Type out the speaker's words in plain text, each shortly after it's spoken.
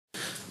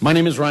My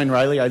name is Ryan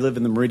Riley. I live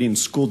in the Meridian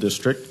School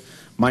District.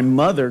 My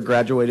mother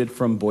graduated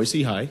from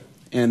Boise High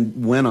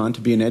and went on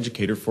to be an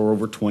educator for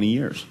over 20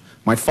 years.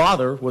 My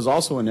father was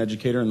also an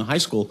educator in the high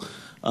school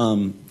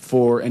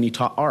and he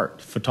taught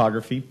art,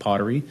 photography,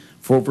 pottery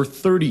for over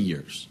 30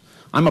 years.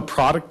 I'm a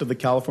product of the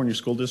California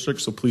School District,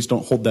 so please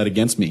don't hold that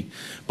against me.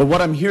 But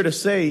what I'm here to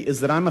say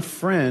is that I'm a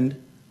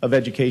friend of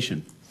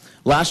education.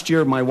 Last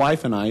year, my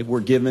wife and I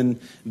were given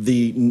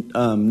the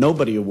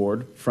Nobody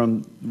Award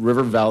from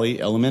River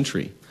Valley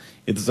Elementary.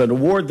 It's an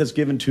award that's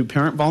given to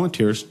parent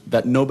volunteers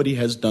that nobody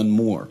has done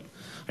more.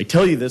 I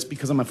tell you this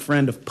because I'm a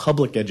friend of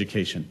public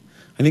education.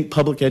 I think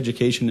public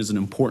education is an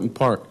important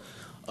part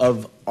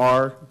of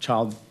our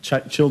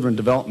children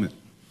development.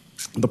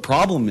 The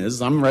problem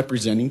is I'm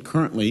representing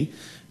currently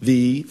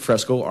the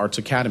Fresco Arts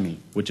Academy,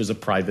 which is a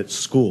private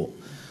school.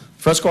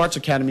 Fresco Arts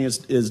Academy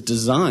is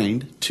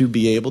designed to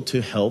be able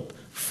to help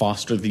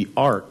foster the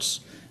arts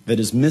that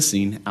is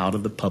missing out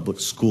of the public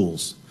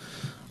schools.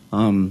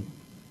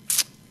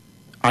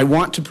 I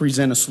want to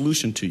present a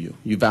solution to you.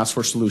 You've asked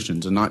for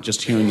solutions and not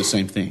just hearing the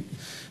same thing.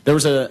 There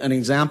was an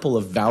example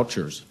of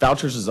vouchers.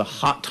 Vouchers is a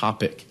hot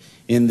topic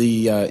in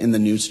the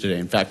news today.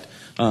 In fact,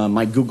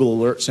 my Google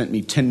alert sent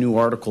me 10 new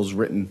articles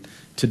written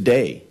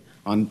today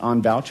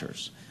on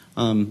vouchers.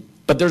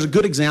 But there's a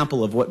good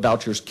example of what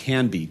vouchers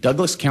can be.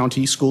 Douglas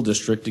County School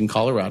District in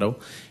Colorado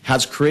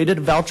has created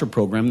a voucher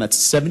program that's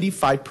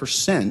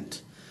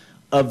 75%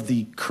 of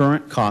the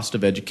current cost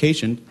of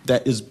education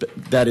that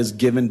is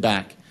given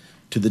back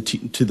to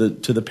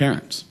the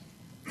parents.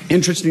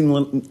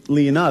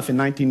 Interestingly enough, in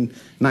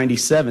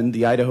 1997,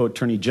 the Idaho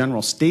Attorney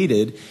General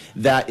stated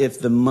that if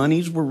the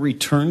monies were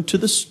returned to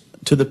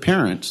the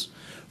parents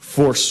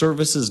for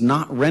services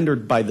not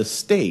rendered by the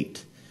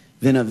state,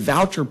 then a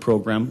voucher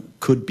program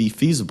could be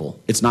feasible.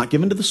 It's not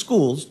given to the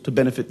schools to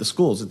benefit the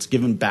schools. It's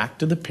given back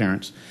to the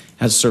parents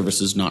as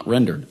services not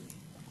rendered.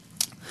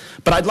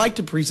 But I'd like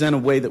to present a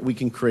way that we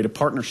can create a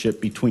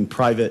partnership between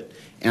private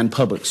and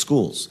public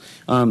schools.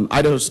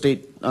 Idaho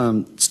State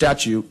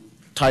Statute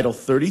Title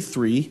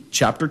 33,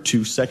 Chapter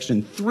 2,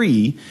 Section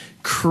 3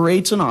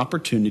 creates an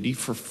opportunity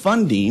for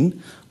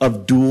funding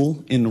of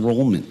dual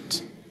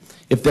enrollment.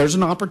 If there's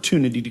an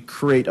opportunity to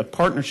create a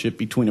partnership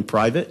between a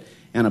private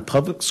and a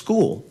public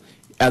school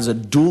as a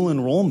dual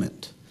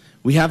enrollment,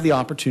 we have the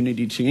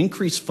opportunity to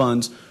increase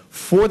funds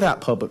for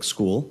that public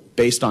school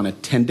based on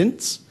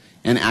attendance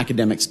and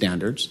academic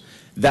standards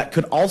that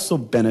could also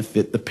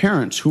benefit the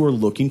parents who are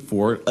looking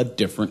for a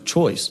different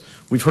choice.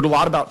 We've heard a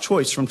lot about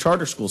choice from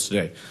charter schools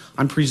today.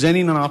 I'm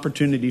presenting an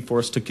opportunity for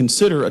us to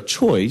consider a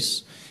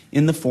choice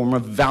in the form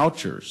of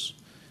vouchers.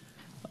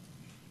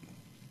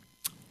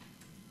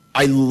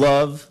 I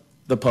love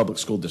the public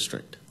school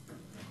district.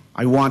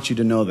 I want you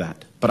to know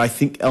that. But I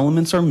think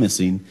elements are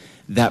missing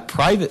that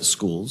private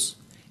schools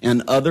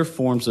and other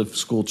forms of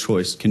school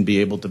choice can be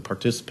able to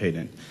participate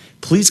in.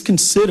 Please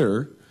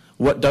consider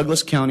what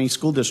Douglas County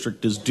School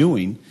District is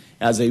doing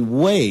as a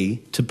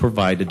way to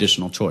provide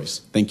additional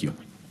choice. Thank you.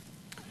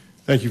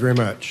 Thank you very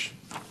much.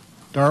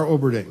 Dar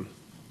Oberding.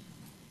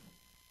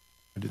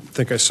 I didn't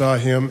think I saw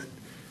him.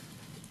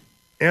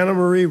 Anna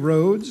Marie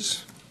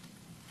Rhodes,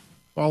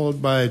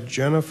 followed by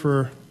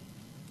Jennifer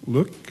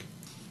Look.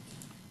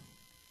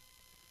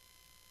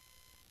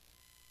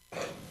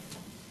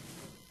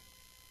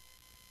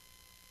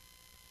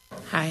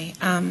 Hi.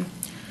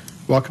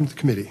 Welcome to the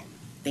committee.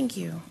 Thank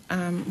you.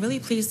 I'm really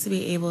pleased to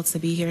be able to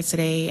be here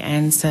today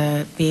and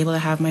to be able to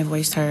have my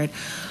voice heard.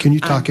 Can you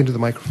talk into the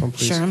microphone,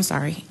 please? Sure, I'm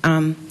sorry.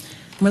 I'm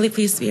really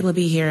pleased to be able to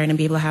be here and to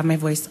be able to have my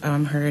voice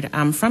heard.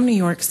 I'm from New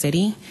York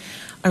City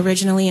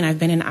originally, and I've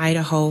been in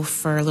Idaho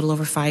for a little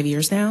over 5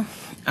 years now.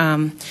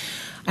 I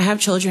have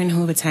children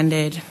who have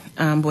attended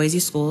Boise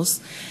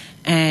schools,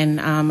 and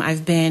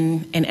I've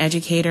been an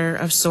educator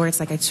of sorts.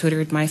 Like I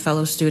tutored my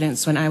fellow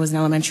students when I was in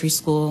elementary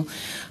school.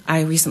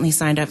 I recently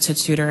signed up to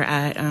tutor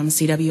at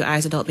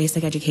CWI's Adult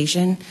Basic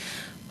Education.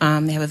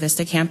 They have a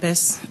Vista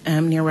campus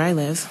near where I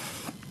live.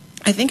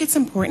 I think it's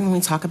important when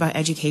we talk about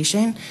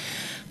education,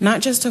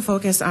 not just to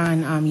focus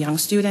on young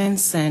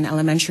students and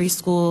elementary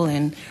school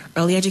and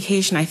early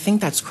education. I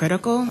think that's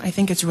critical. I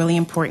think it's really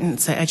important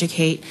to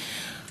educate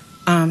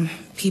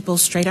people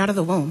straight out of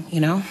the womb,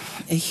 you know.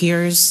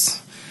 Here's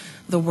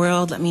the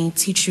world, let me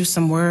teach you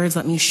some words,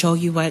 let me show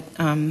you what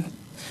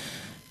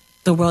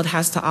the world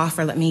has to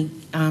offer, let me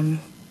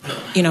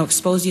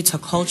expose you to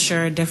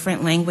culture,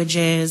 different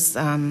languages,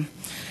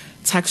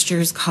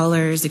 textures,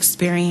 colors,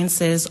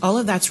 experiences. All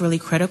of that's really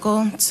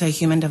critical to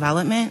human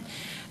development,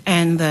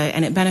 and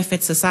it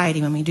benefits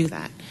society when we do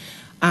that.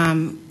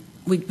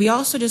 We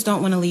also just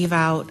don't want to leave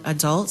out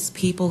adults,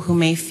 people who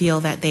may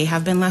feel that they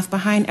have been left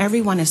behind.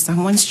 Everyone is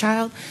someone's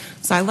child.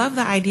 So I love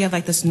the idea of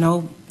like this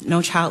No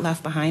Child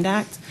Left Behind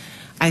Act.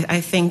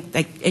 I think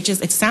like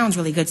it sounds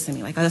really good to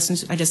me. Like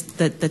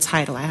the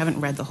title. I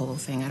haven't read the whole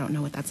thing. I don't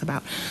know what that's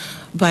about.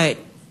 But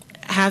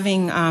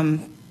having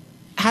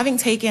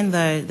taken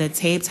the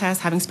TABE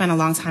test, having spent a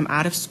long time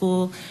out of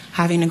school,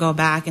 having to go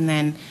back and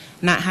then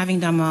not having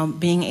done well,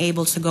 being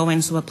able to go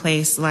into a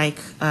place like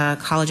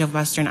College of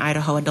Western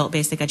Idaho Adult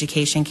Basic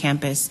Education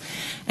campus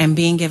and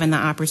being given the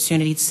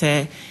opportunity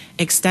to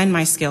extend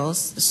my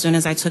skills. As soon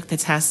as I took the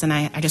test and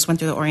I just went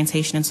through the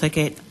orientation and took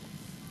it,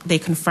 they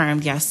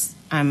confirmed, yes,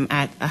 I'm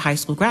at a high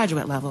school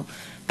graduate level.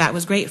 That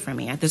was great for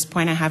me. At this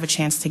point, I have a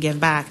chance to give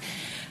back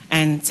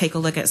and take a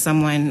look at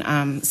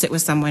someone, sit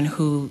with someone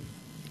who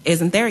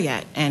isn't there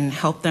yet and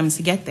help them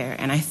to get there.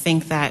 And I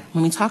think that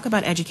when we talk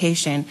about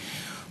education,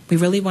 we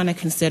really want to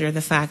consider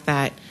the fact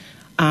that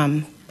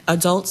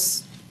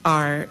adults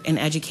are in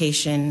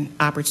education,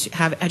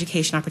 have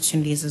education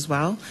opportunities as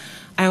well.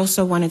 I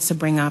also wanted to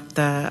bring up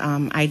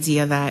the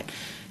idea that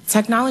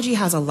technology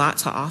has a lot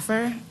to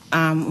offer.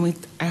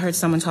 I heard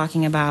someone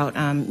talking about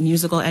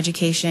musical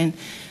education.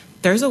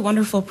 There's a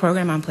wonderful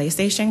program on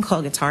PlayStation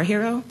called Guitar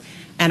Hero,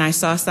 and I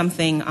saw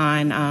something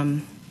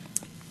on,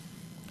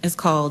 it's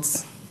called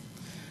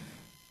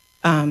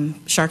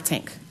Shark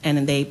Tank,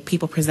 and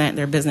people present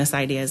their business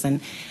ideas,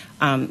 and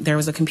there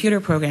was a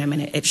computer program,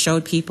 and it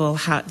showed people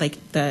how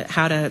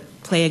to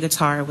play a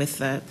guitar with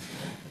the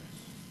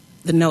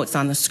notes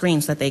on the screen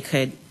so that they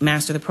could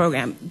master the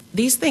program.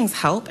 These things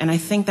help, and I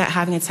think that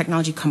having a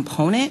technology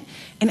component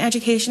in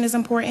education is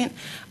important.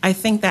 I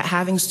think that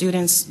having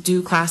students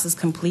do classes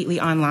completely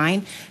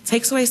online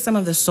takes away some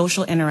of the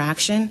social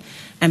interaction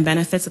and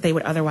benefits that they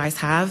would otherwise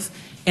have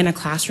in a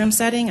classroom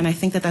setting, and I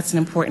think that that's an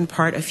important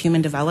part of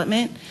human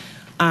development,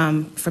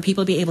 for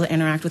people to be able to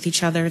interact with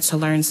each other, to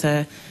learn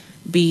to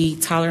be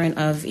tolerant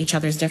of each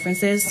other's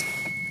differences.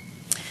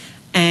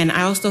 And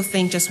I also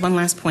think, just one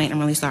last point, I'm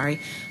really sorry,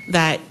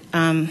 that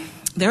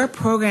there are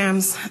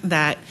programs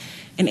that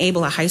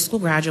enable a high school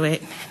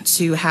graduate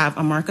to have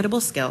a marketable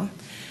skill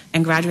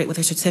and graduate with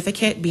a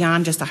certificate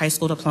beyond just a high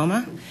school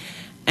diploma.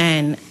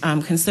 And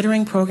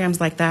considering programs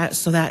like that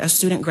so that a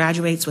student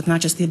graduates with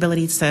not just the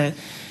ability to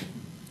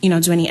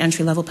do any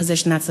entry-level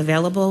position that's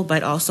available,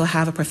 but also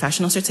have a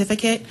professional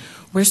certificate,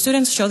 where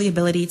students show the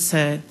ability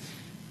to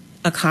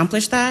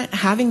accomplish that.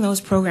 Having those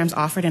programs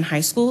offered in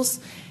high schools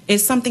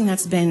is something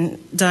that's been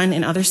done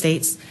in other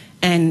states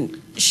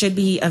and should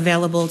be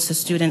available to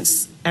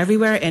students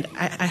everywhere, and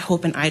I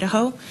hope in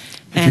Idaho.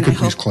 And you could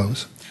please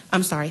close.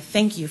 I'm sorry.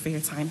 Thank you for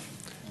your time.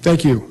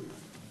 Thank you.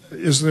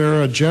 Is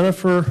there a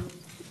Jennifer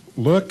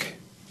Look?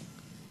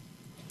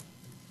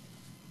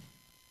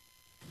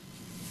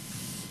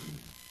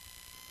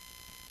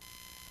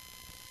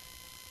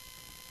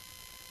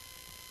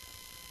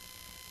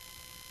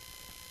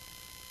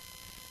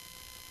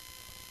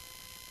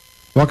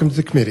 Welcome to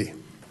the committee.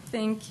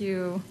 Thank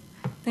you.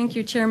 Thank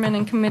you, Chairman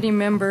and committee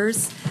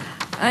members.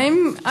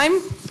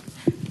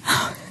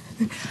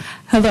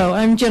 Hello,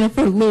 I'm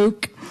Jennifer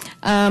Luke.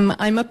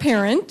 I'm a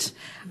parent.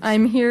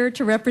 I'm here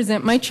to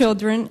represent my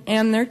children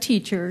and their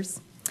teachers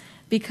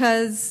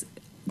because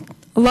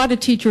a lot of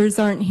teachers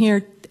aren't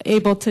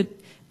able to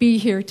be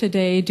here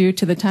today due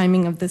to the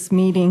timing of this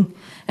meeting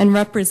and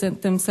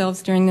represent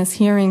themselves during this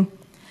hearing.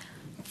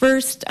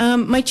 First,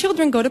 my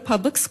children go to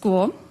public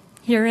school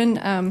here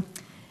in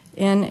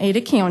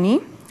Ada County.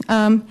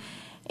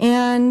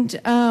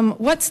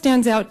 What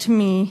stands out to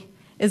me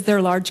is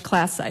their large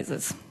class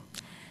sizes.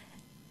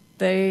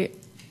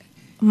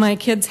 My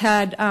kids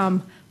had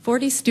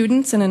 40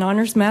 students in an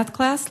honors math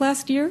class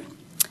last year.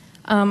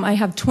 I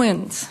have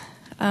twins.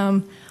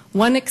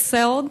 One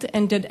excelled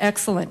and did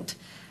excellent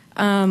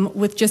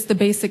with just the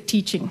basic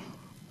teaching.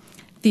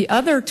 The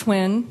other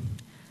twin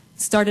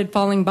started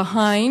falling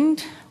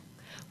behind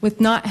with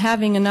not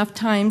having enough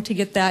time to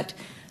get that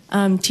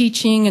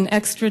teaching and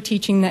extra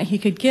teaching that he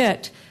could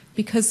get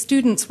because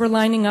students were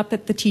lining up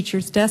at the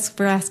teacher's desk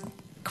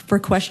for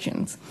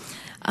questions.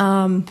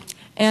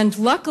 And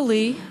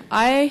luckily,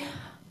 I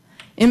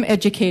am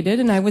educated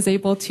and I was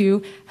able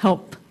to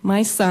help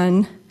my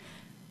son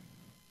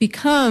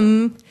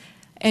become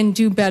and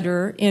do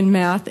better in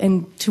math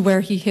and to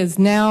where he is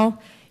now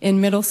in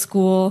middle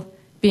school,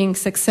 being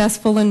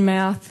successful in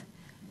math,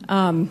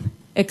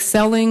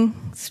 excelling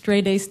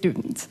straight A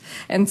students.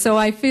 And so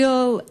I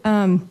feel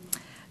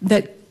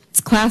that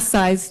class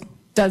size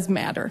does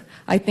matter.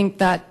 I think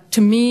that,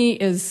 to me,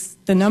 is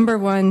the number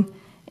one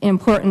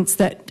importance,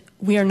 that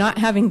we are not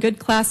having good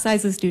class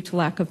sizes due to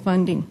lack of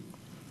funding.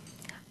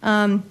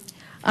 I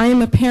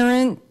am a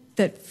parent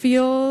that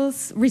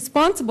feels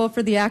responsible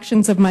for the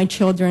actions of my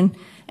children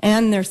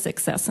and their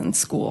success in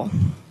school.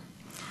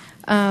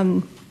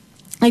 I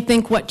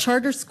think what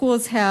charter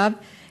schools have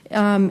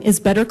is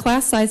better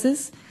class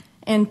sizes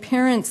and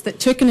parents that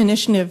took an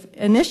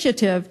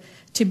initiative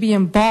to be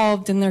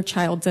involved in their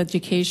child's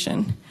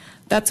education.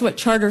 That's what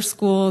charter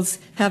schools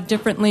have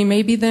differently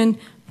maybe than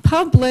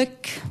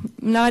public.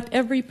 Not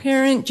every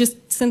parent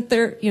just sent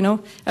their,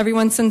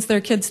 everyone sends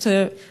their kids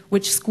to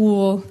which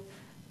school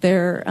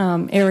their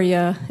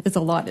area is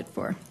allotted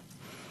for.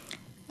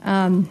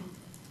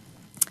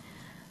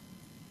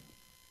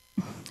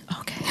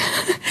 Okay.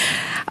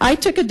 I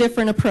took a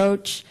different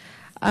approach.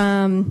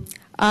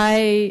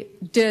 I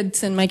did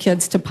send my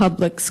kids to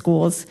public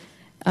schools,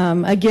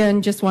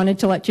 Again, just wanted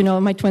to let you know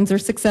my twins are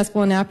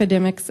successful in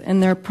academics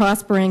and they're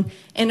prospering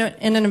in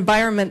an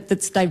environment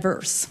that's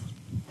diverse.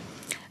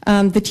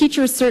 The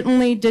teachers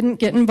certainly didn't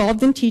get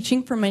involved in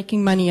teaching for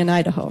making money in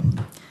Idaho,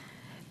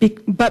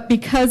 but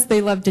because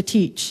they love to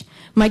teach.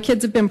 My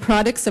kids have been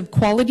products of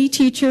quality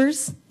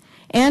teachers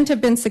and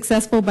have been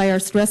successful by our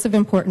stress of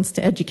importance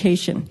to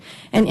education.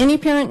 And any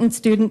parent and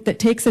student that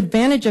takes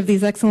advantage of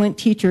these excellent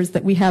teachers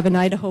that we have in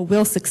Idaho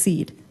will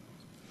succeed.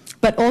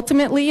 But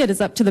ultimately, it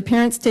is up to the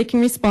parents taking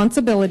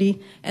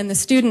responsibility and the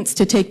students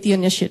to take the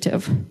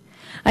initiative.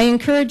 I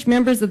encourage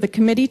members of the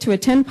committee to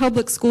attend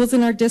public schools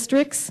in their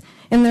districts,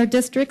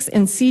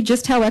 and see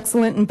just how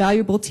excellent and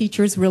valuable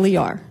teachers really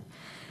are.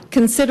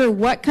 Consider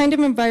what kind of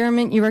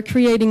environment you are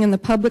creating in the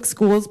public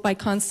schools by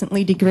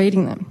constantly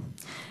degrading them.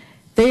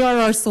 They are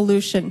our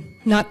solution,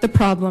 not the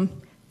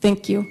problem.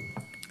 Thank you.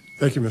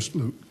 Thank you, Ms.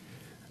 Luke.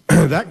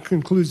 That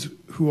concludes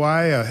who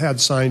I had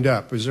signed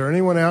up. Is there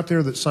anyone out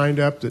there that signed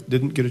up that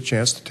didn't get a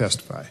chance to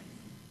testify?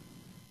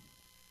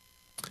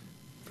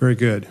 Very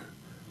good.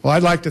 Well,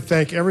 I'd like to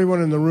thank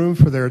everyone in the room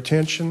for their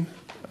attention.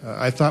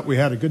 I thought we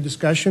had a good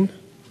discussion.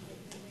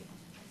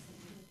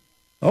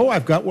 Oh,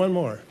 I've got one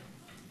more.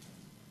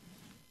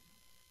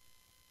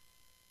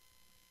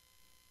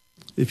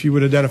 If you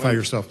would identify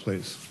yourself,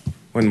 please.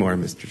 One more,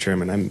 Mr.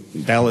 Chairman. I'm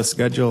Dallas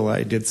Gudgel.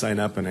 I did sign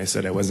up and I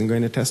said I wasn't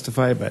going to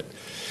testify,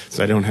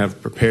 so I don't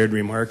have prepared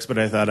remarks, but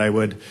I thought I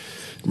would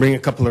bring a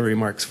couple of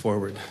remarks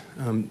forward.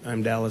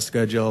 I'm Dallas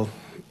Gudgel.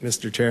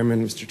 Mr.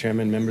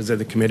 Chairman, members of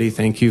the committee,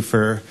 thank you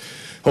for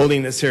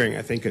holding this hearing.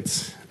 I think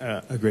it's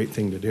a great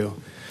thing to do.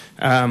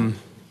 I'm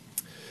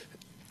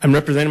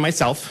representing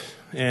myself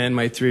and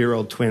my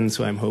 3-year-old twins,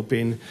 who I'm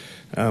hoping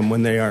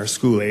when they are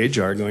school age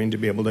are going to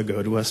be able to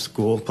go to a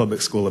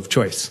public school of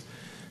choice.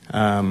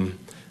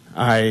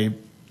 I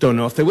don't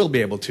know if they will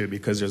be able to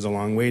because there's a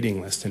long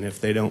waiting list, and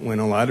if they don't win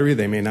a lottery,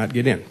 they may not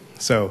get in.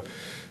 So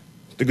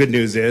the good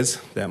news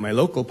is that my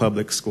local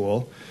public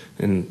school,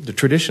 and the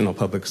traditional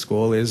public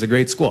school, is a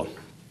great school.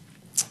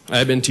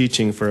 I've been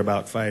teaching for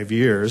about 5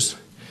 years,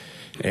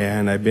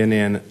 and I've been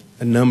in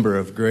a number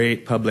of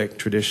great public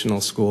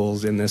traditional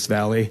schools in this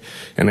valley,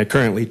 and I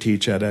currently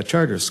teach at a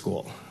charter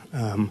school.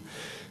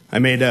 I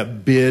made a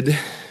bid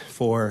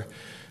for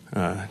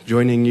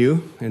joining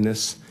you in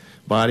this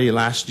body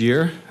last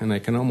year, and I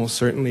can almost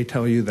certainly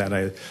tell you that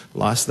I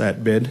lost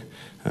that bid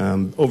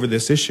over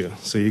this issue.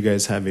 So you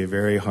guys have a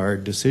very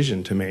hard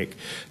decision to make.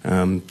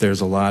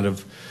 There's a lot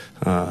of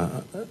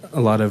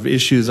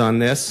issues on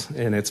this,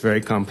 and it's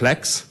very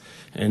complex,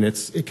 and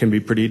it can be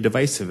pretty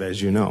divisive,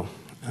 as you know.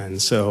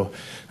 And so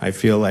I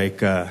feel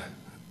like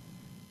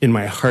in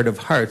my heart of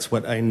hearts,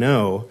 what I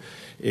know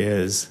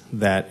is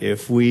that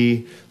if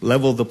we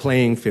level the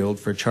playing field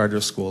for charter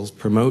schools,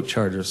 promote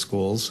charter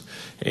schools,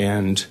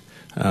 and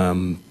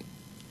fund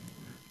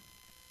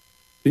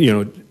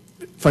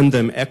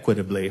them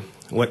equitably,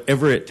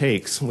 whatever it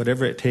takes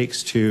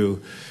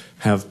to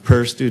have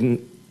per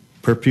student,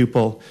 per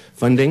pupil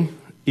funding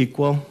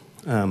equal,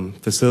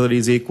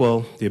 facilities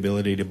equal, the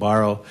ability to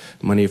borrow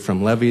money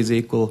from levies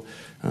equal.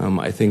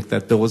 I think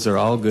that those are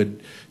all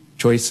good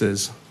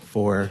choices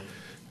for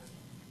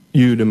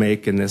you to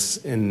make in this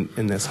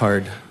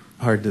hard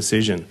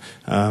decision.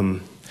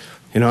 I'm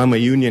a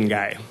union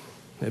guy.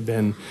 I've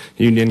been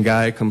a union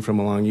guy, come from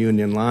a long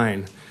union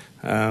line.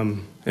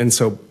 And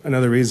so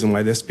another reason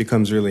why this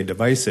becomes really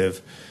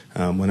divisive,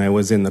 when I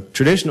was in the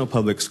traditional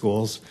public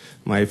schools,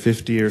 my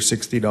 $50 or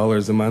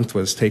 $60 a month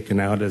was taken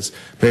out as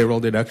payroll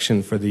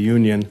deduction for the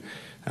union,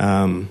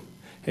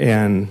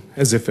 and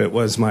as if it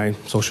was my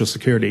Social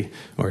Security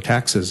or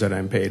taxes that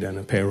I'm paid on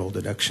a payroll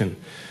deduction.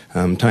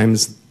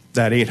 Times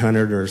that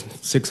 $800 or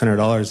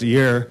 $600 a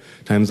year,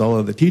 times all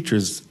of the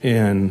teachers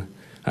in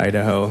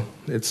Idaho.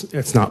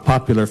 It's not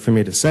popular for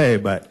me to say,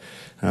 but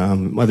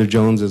Mother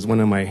Jones is one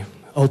of my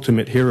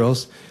ultimate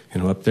heroes,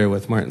 up there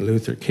with Martin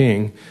Luther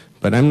King.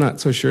 But I'm not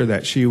so sure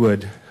that she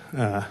would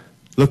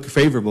look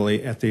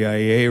favorably at the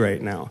IEA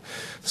right now.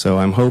 So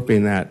I'm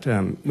hoping that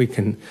we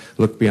can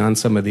look beyond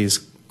some of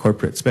these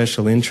corporate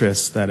special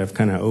interests that have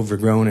kind of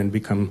overgrown and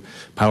become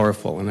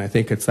powerful. And I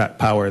think it's that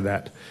power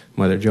that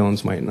Mother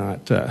Jones might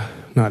not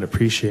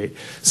appreciate.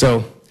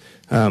 So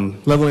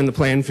leveling the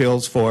playing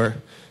fields for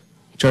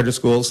charter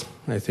schools,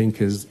 I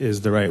think,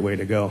 is the right way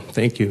to go.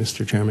 Thank you,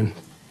 Mr. Chairman.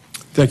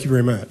 Thank you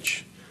very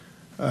much.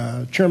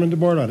 Chairman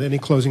DeBordot, any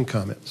closing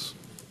comments?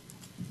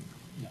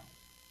 No.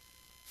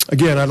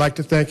 Again, I'd like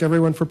to thank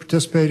everyone for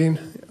participating.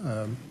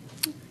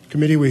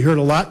 Committee, we heard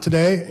a lot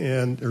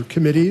today, or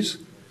committees.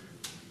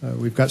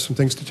 We've got some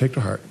things to take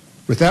to heart.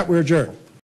 With that, we're adjourned.